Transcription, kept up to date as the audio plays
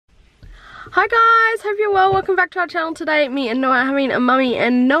Hi guys, hope you're well. Welcome back to our channel. Today me and Noah are having a mummy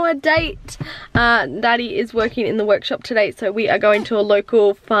and Noah date. Daddy is working in the workshop today, so we are going to a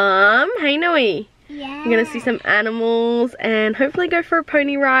local farm. Hey Noe. Yeah. We're gonna see some animals and hopefully go for a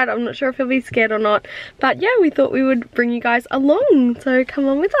pony ride. I'm not sure if he'll be scared or not, but yeah, we thought we would bring you guys along, so come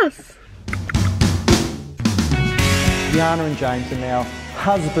on with us. Myuna and James are now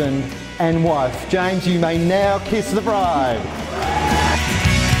husband and wife. James, you may now kiss the bride.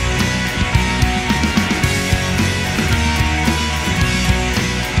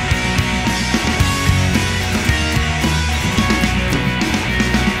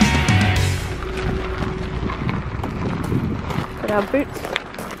 Got our boots.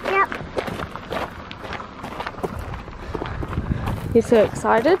 Yep. You're so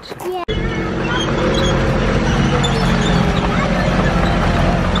excited? Yeah.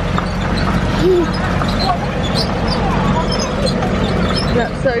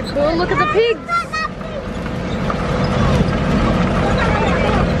 That's so cool. Look at the pigs.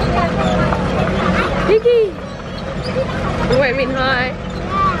 Piggy. Oh, wait, I mean hi.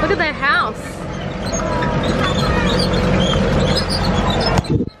 Look at their house.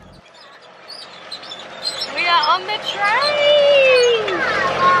 We are on the train.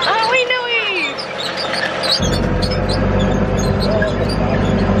 Aren't we, Noe?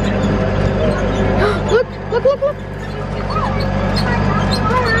 Look, look, look, look.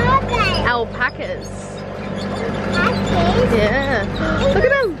 Alpacas. Yeah. Look at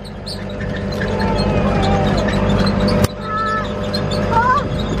them.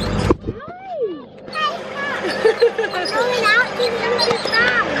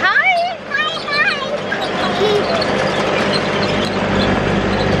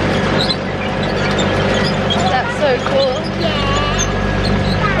 That's so cool.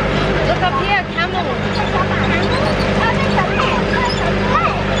 Look up here, camel.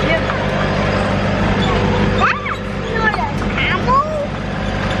 Yep.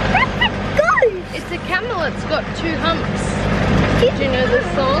 It's a camel, it's got two humps. Do you know the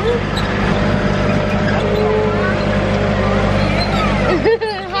song?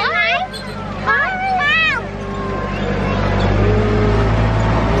 Hi!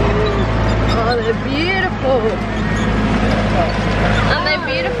 Oh, they're beautiful. Aren't they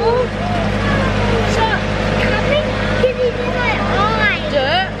beautiful? So, coming to the eye.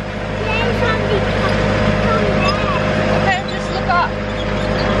 Dirt. Then something come there. Okay, just look up.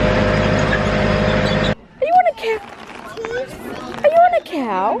 Are you on a cow? Are you on a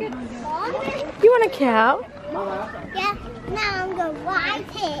cow? You want a cow? Yeah, now I'm going to ride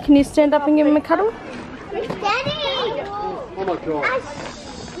it. Can you stand up and give him a cuddle? Daddy! Oh my God.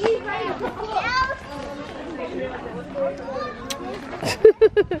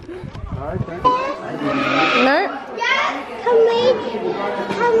 No? Can we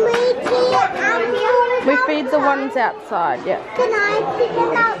see animals? We feed the ones outside, yeah. Can I see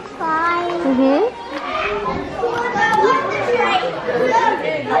them outside?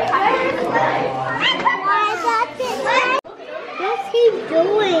 What's he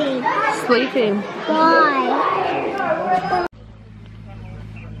doing? Sleeping. Why?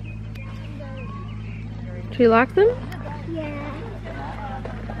 Do you like them? Yeah.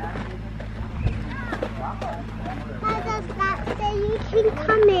 How does that say you can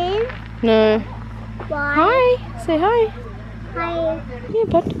come in? No. Why? Hi. Say hi. Hi. Yeah,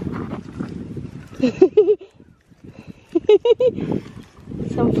 bud.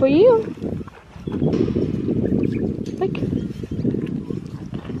 Some for you. Look.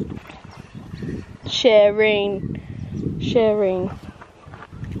 Sharing.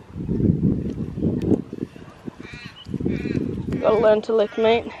 Gotta learn to lick,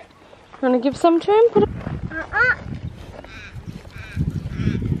 mate. Wanna give some to him? Put it.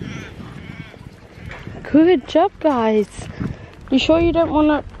 Good job, guys. You sure you don't want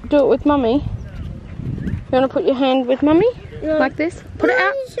to do it with mummy? You want to put your hand with mummy? No. Like this? Put it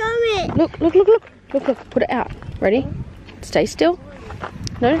out. Show it. Look. Put it out. Ready? Stay still.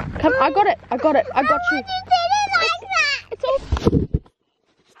 No? Come. I got it. I got you. You did it like that. It's all.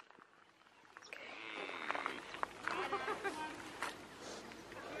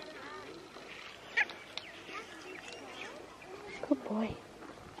 Good boy.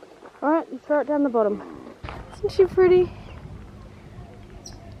 Alright, you throw it down the bottom. Isn't she pretty?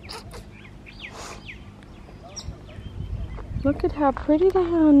 Look at how pretty they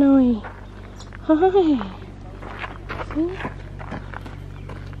are, Noe. Hi. See?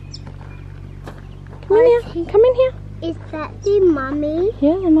 Come in here. Come in here. Is that the mummy?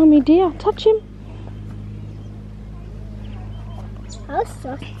 Yeah, the mummy deer. Touch him. How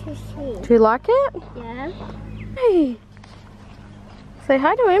soft is he? Do you like it? Yeah. Hey. Say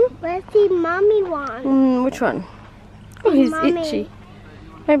hi to him. Where's the mummy one? Which one? Oh, he's Mummy. itchy.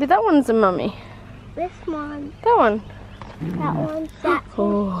 Maybe that one's a mummy. This one. That one. That one's that one.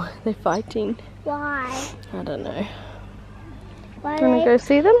 Oh, they're fighting. Why? I don't know. Why Do you want to go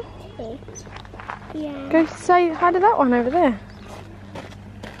see them? Yeah. Go say hi to that one over there.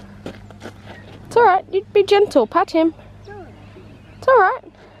 It's alright, you'd be gentle. Pat him. It's alright.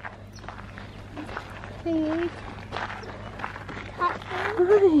 Can you touch him?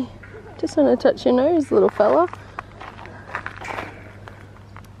 Hi. Just want to touch your nose, little fella.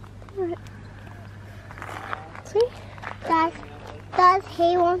 Alright. See? Does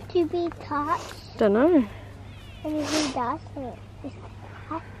he want to be touched? Don't know. And if he doesn't,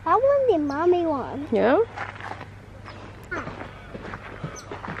 I want the mommy one. Yeah?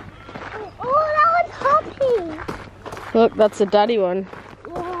 Oh, that one's hopping. Look, that's a daddy one.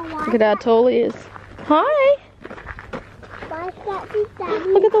 Oh, Look at how tall he is. Hi! why is that the daddy?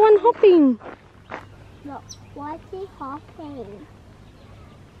 Look at the one hopping. Look, why is he hopping?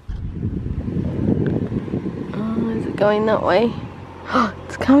 Oh, is it going that way? Oh,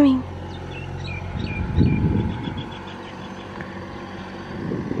 it's coming.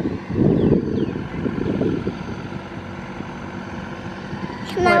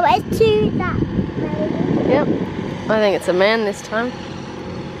 No, it's two that lady. Yep. I think it's a man this time.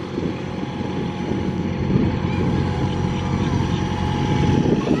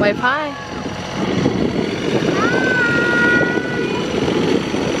 Wave hi.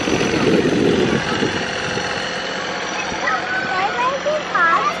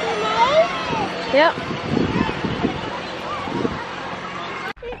 Yep.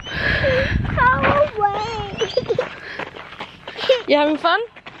 You having fun?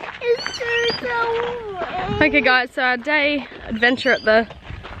 Okay guys, so our day adventure at the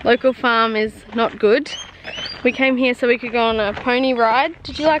local farm is not good. We came here so we could go on a pony ride.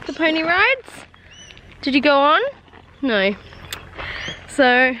 Did you like the pony rides? Did you go on? No.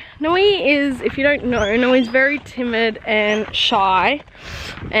 So Noe is, if you don't know, Noe is very timid and shy,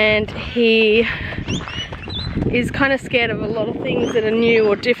 and he is kind of scared of a lot of things that are new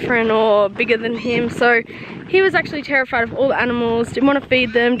or different or bigger than him. So he was actually terrified of all the animals, didn't want to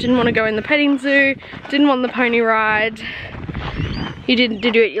feed them, didn't want to go in the petting zoo, didn't want the pony ride.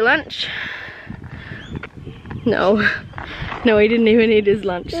 Did you eat your lunch? No. No, he didn't even eat his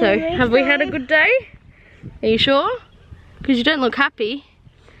lunch. So have we had a good day? Are you sure? Because you don't look happy.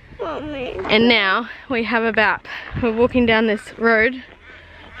 And now we're walking down this road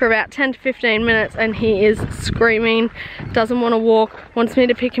for about 10 to 15 minutes and he is screaming, doesn't want to walk, wants me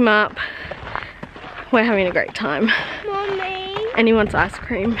to pick him up. We're having a great time. Mommy. And he wants ice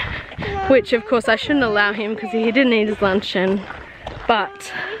cream, which of course I shouldn't allow him because he didn't eat his lunch,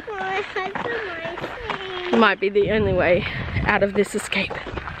 but it might be the only way out of this escape.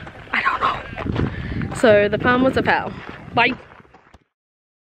 I don't know. So the farm was a foul. Bye.